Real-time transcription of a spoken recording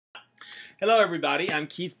Hello everybody, I'm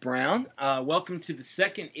Keith Brown. Welcome to the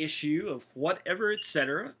second issue of Whatever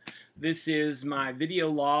Etc. This is my video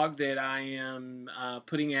log that I am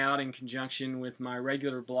putting out in conjunction with my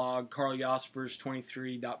regular blog,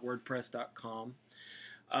 carljaspers23.wordpress.com.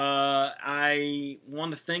 I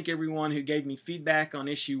want to thank everyone who gave me feedback on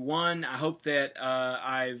issue 1. I hope that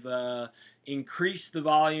I've increased the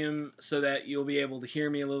volume so that you'll be able to hear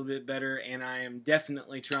me a little bit better, and I am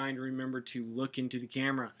definitely trying to remember to look into the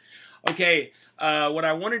camera. Okay, what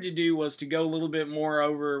I wanted to do was to go a little bit more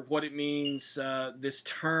over what it means, this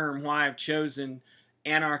term, why I've chosen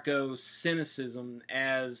Anarchocynicism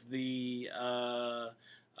as the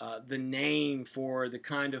name for the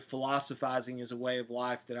kind of philosophizing as a way of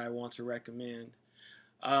life that I want to recommend.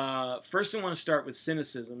 First, I want to start with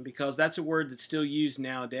cynicism because that's a word that's still used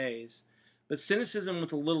nowadays. But cynicism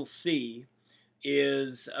with a little c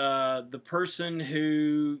is the person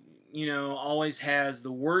who, always has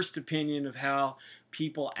the worst opinion of how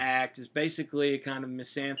people act, is basically a kind of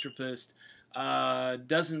misanthropist,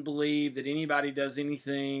 doesn't believe that anybody does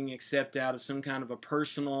anything except out of some kind of a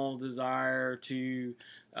personal desire to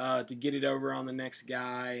get it over on the next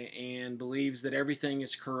guy, and believes that everything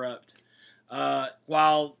is corrupt.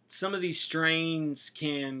 While some of these strains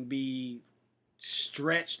can be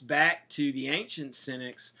stretched back to the ancient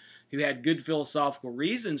cynics who had good philosophical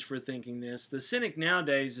reasons for thinking this, the cynic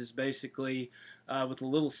nowadays is basically, with a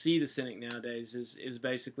little c, the cynic nowadays is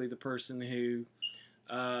basically the person who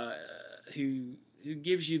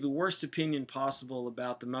gives you the worst opinion possible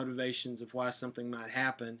about the motivations of why something might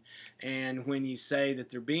happen, and when you say that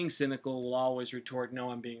they're being cynical, will always retort, "No,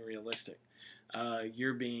 I'm being realistic.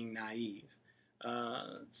 You're being naive."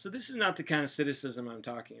 So this is not the kind of cynicism I'm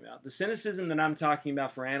talking about. The cynicism that I'm talking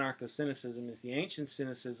about for anarcho-cynicism is the ancient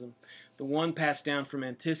cynicism, the one passed down from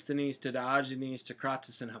Antisthenes to Diogenes to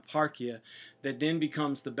Crates and Hipparchia, that then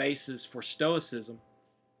becomes the basis for Stoicism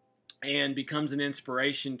and becomes an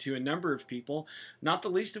inspiration to a number of people, not the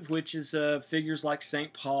least of which is figures like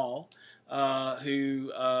St. Paul,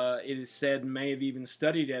 who it is said may have even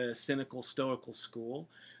studied at a cynical stoical school,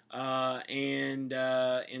 and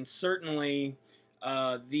certainly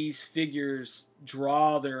these figures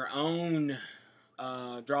draw their own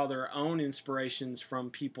inspirations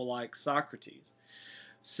from people like Socrates.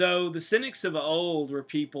 So the cynics of old were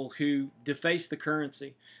people who defaced the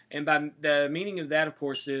currency, and by the meaning of that, of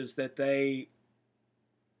course, is that they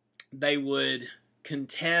would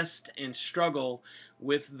contest and struggle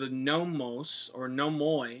with the nomos or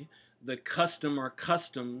nomoi, the custom or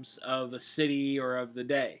customs of a city or of the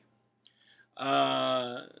day.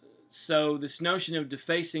 So this notion of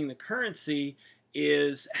defacing the currency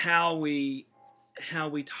is how we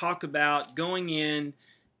talk about going in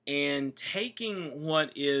and taking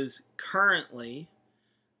what is currently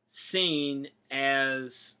seen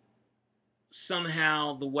as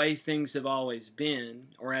somehow the way things have always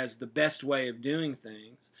been, or as the best way of doing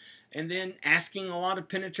things, and then asking a lot of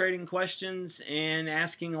penetrating questions and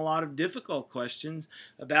asking a lot of difficult questions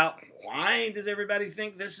about why does everybody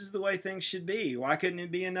think this is the way things should be? Why couldn't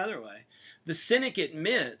it be another way? The cynic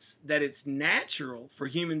admits that it's natural for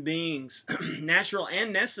human beings, natural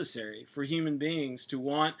and necessary for human beings to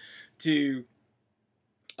want to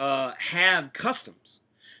have customs.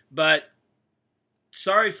 But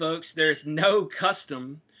sorry folks, there's no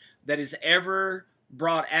custom that is ever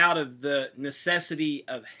brought out of the necessity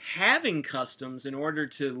of having customs in order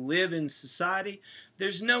to live in society.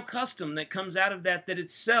 There's no custom that comes out of that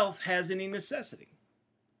itself has any necessity.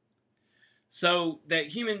 So that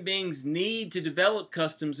human beings need to develop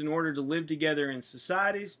customs in order to live together in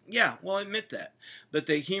societies, yeah, we'll admit that. But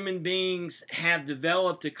that human beings have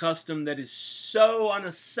developed a custom that is so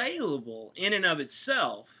unassailable in and of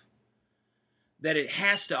itself that it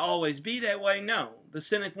has to always be that way, no. The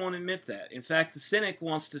cynic won't admit that. In fact, the cynic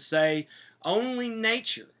wants to say only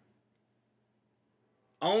nature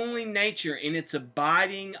in its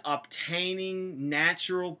abiding, obtaining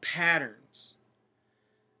natural patterns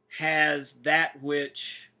has that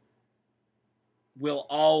which will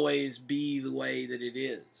always be the way that it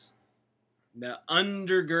is. The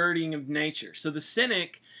undergirding of nature. So the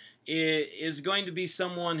cynic is going to be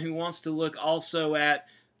someone who wants to look also at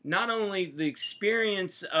not only the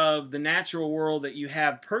experience of the natural world that you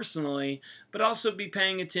have personally, but also be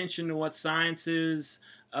paying attention to what sciences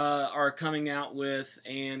are coming out with,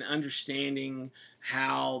 and understanding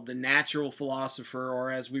how the natural philosopher, or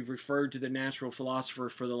as we've referred to the natural philosopher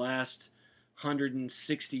for the last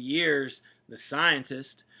 160 years, the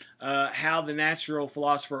scientist, how the natural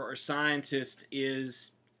philosopher or scientist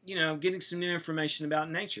is, getting some new information about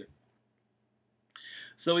nature.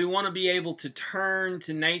 So we want to be able to turn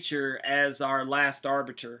to nature as our last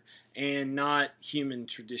arbiter and not human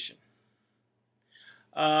tradition.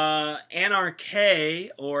 Anarche,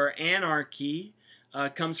 or anarchy,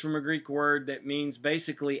 comes from a Greek word that means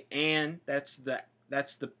basically that's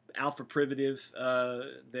the alpha privative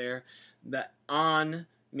there. The an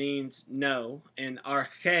means no, and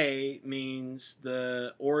arche means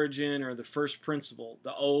the origin or the first principle,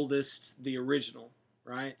 the oldest, the original,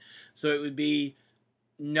 right? So it would be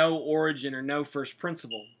no origin or no first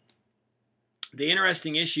principle. The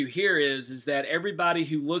interesting issue here is that everybody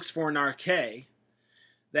who looks for an arche,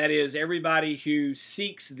 that is, everybody who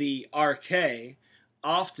seeks the arche,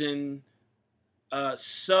 often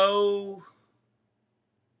so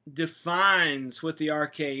defines what the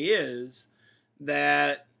arche is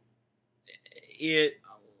that it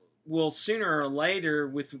will sooner or later,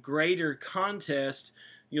 with greater contest,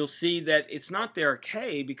 you'll see that it's not the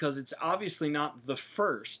arche because it's obviously not the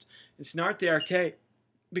first. It's not the arche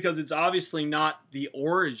because it's obviously not the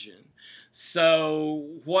origin. So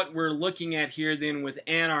what we're looking at here then with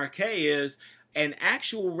anarche is an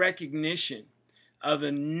actual recognition of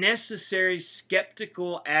a necessary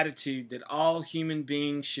skeptical attitude that all human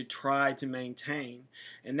beings should try to maintain.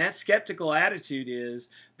 And that skeptical attitude is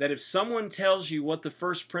that if someone tells you what the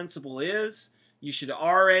first principle is, you should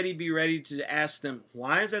already be ready to ask them,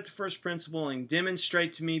 why is that the first principle, and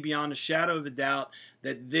demonstrate to me beyond a shadow of a doubt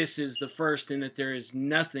that this is the first and that there is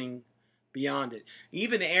nothing beyond it.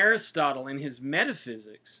 Even Aristotle in his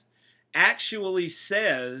Metaphysics actually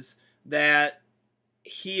says that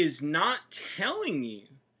he is not telling you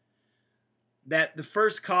that the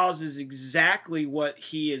first cause is exactly what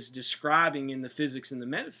he is describing in the physics and the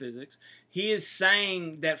metaphysics. He is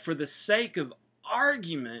saying that for the sake of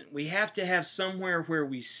argument, we have to have somewhere where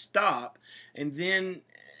we stop, and then,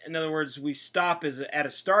 in other words, we stop at a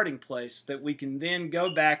starting place that we can then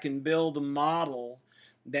go back and build a model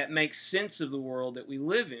that makes sense of the world that we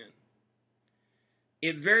live in.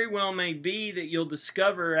 It very well may be that you'll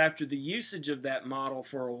discover after the usage of that model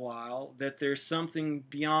for a while that there's something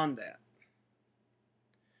beyond that.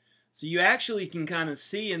 So you actually can kind of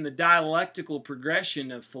see in the dialectical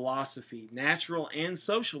progression of philosophy, natural and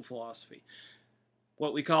social philosophy,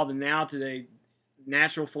 what we call now today,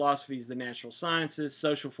 natural philosophy is the natural sciences,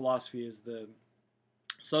 social philosophy is the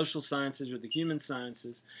social sciences or the human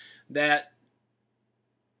sciences, that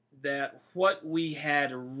what we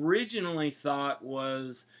had originally thought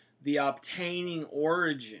was the obtaining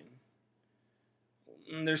origin,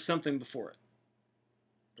 there's something before it,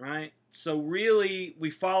 right? So really, we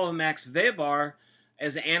follow Max Weber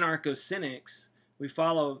as anarcho-cynics. We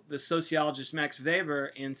follow the sociologist Max Weber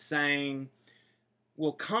in saying,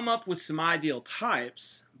 we'll come up with some ideal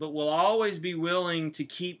types, but we'll always be willing to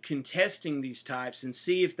keep contesting these types and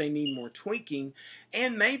see if they need more tweaking,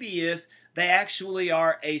 and maybe if they actually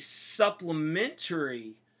are a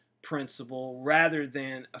supplementary principle rather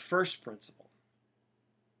than a first principle.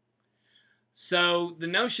 So the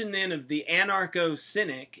notion then of the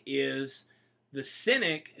anarcho-cynic is the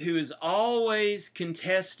cynic who is always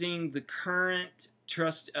contesting the current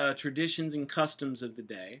traditions and customs of the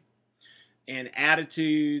day, and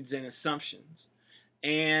attitudes and assumptions.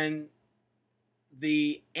 And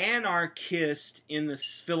the anarchist in the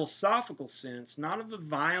philosophical sense, not of a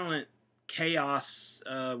violent chaos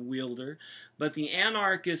wielder, but the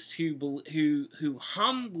anarchist who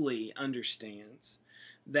humbly understands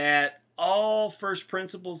that all first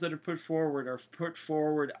principles that are put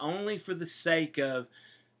forward only for the sake of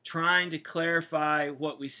trying to clarify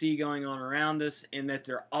what we see going on around us, and that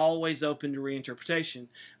they're always open to reinterpretation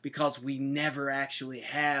because we never actually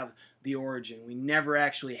have the origin. We never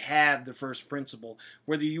actually have the first principle.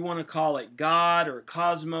 Whether you want to call it God or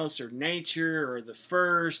cosmos or nature or the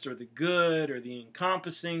first or the good or the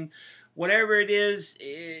encompassing, whatever it is,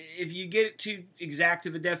 if you get too exact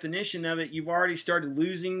of a definition of it, you've already started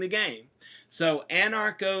losing the game. So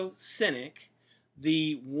anarcho-cynic,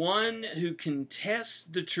 the one who contests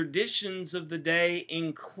the traditions of the day,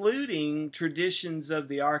 including traditions of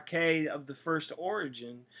the arche of the first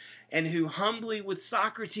origin, and who humbly with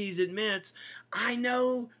Socrates admits, I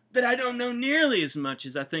know that I don't know nearly as much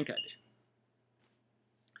as I think I do.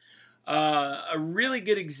 A really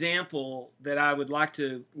good example that I would like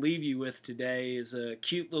to leave you with today is a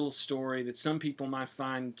cute little story that some people might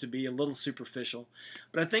find to be a little superficial,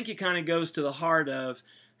 but I think it kind of goes to the heart of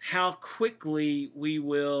how quickly we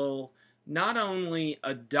will not only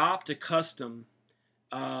adopt a custom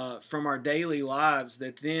from our daily lives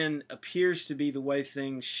that then appears to be the way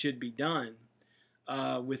things should be done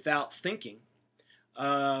without thinking,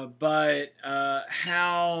 but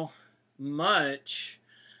how much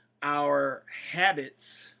our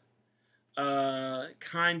habits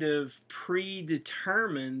kind of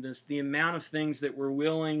predetermine the amount of things that we're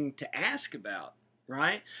willing to ask about,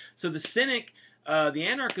 right? So the cynic, the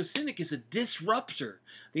anarcho-cynic is a disruptor.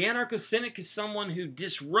 The anarcho-cynic is someone who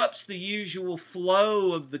disrupts the usual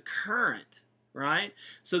flow of the current, right?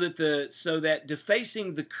 So that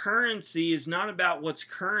defacing the currency is not about what's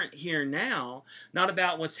current here now, not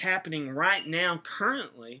about what's happening right now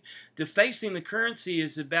currently. Defacing the currency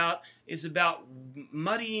is about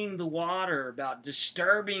muddying the water, about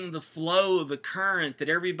disturbing the flow of a current that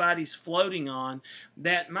everybody's floating on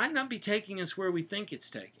that might not be taking us where we think it's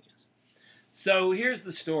taking us. So here's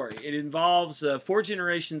the story. It involves 4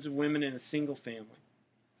 generations of women in a single family.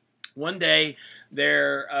 One day,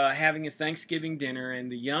 they're having a Thanksgiving dinner, and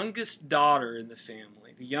the youngest daughter in the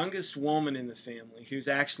family, the youngest woman in the family, who's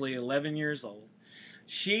actually 11 years old,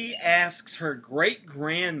 she asks her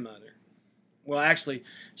great-grandmother, well, actually,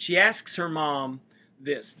 she asks her mom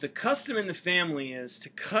this. The custom in the family is to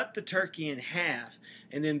cut the turkey in half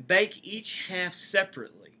and then bake each half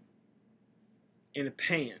separately in a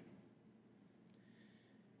pan.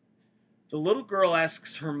 The little girl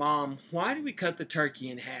asks her mom, why do we cut the turkey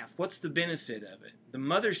in half? What's the benefit of it? The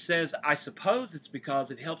mother says, I suppose it's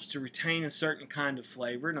because it helps to retain a certain kind of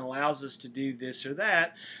flavor and allows us to do this or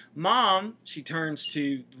that. Mom, she turns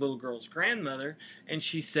to the little girl's grandmother, and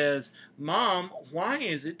she says, Mom, why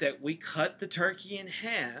is it that we cut the turkey in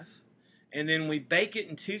half and then we bake it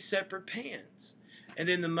in 2 separate pans? And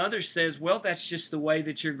then the mother says, well, that's just the way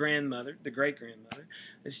that your grandmother, the great-grandmother,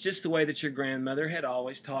 it's just the way that your grandmother had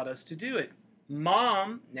always taught us to do it.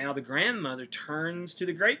 Mom, now the grandmother turns to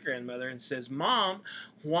the great-grandmother and says, Mom,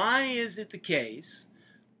 why is it the case,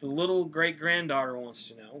 the little great-granddaughter wants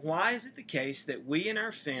to know, why is it the case that we in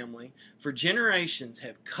our family for generations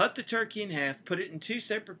have cut the turkey in half, put it in 2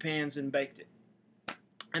 separate pans, and baked it?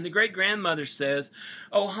 And the great-grandmother says,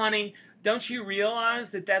 oh, honey, don't you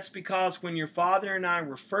realize that that's because when your father and I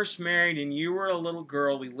were first married and you were a little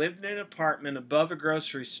girl, we lived in an apartment above a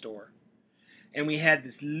grocery store. And we had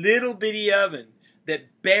this little bitty oven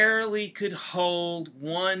that barely could hold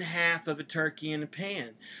 1/2 of a turkey in a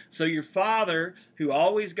pan. So your father, who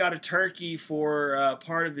always got a turkey for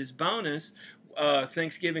part of his bonus,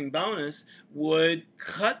 Thanksgiving bonus, would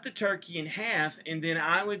cut the turkey in half, and then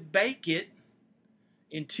I would bake it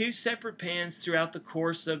in 2 separate pans throughout the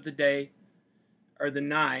course of the day or the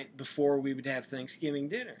night before we would have Thanksgiving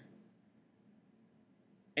dinner.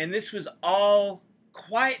 And this was all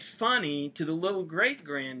quite funny to the little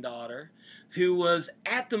great-granddaughter, who was,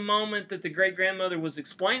 at the moment that the great-grandmother was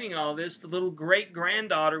explaining all this, the little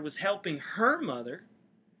great-granddaughter was helping her mother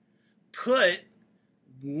put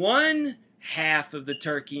 1/2 of the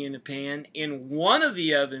turkey in a pan in one of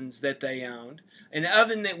the ovens that they owned, an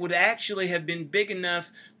oven that would actually have been big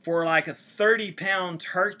enough for like a 30-pound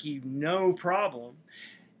turkey, no problem,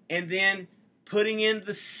 and then putting in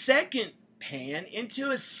the second pan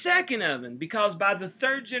into a second oven, because by the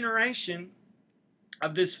 3rd generation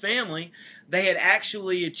of this family, they had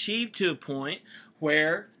actually achieved to a point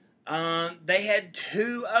where they had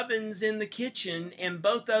 2 ovens in the kitchen, and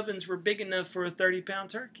both ovens were big enough for a 30-pound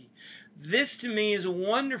turkey. This, to me, is a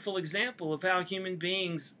wonderful example of how human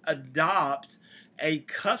beings adopt a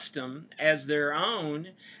custom as their own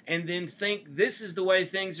and then think this is the way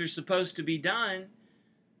things are supposed to be done.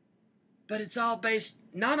 But it's all based,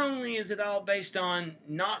 not only is it all based on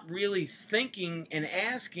not really thinking and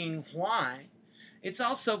asking why, it's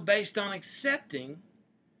also based on accepting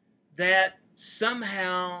that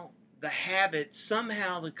somehow the habit,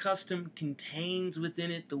 somehow the custom contains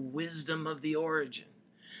within it the wisdom of the origin.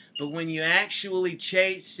 But when you actually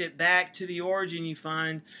chase it back to the origin, you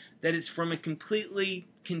find that it's from a completely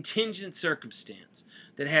contingent circumstance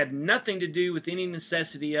that had nothing to do with any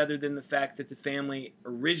necessity other than the fact that the family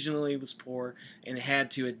originally was poor and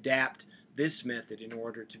had to adapt this method in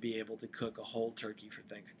order to be able to cook a whole turkey for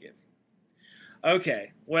Thanksgiving.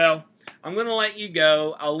 Okay, well, I'm going to let you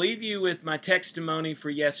go. I'll leave you with my testimony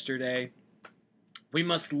for yesterday. We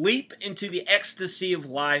must leap into the ecstasy of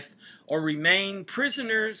life or remain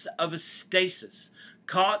prisoners of a stasis,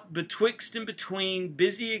 caught betwixt and between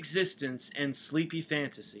busy existence and sleepy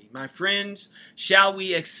fantasy. My friends, shall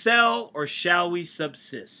we excel or shall we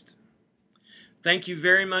subsist? Thank you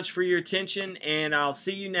very much for your attention, and I'll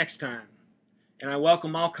see you next time. And I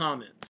welcome all comments.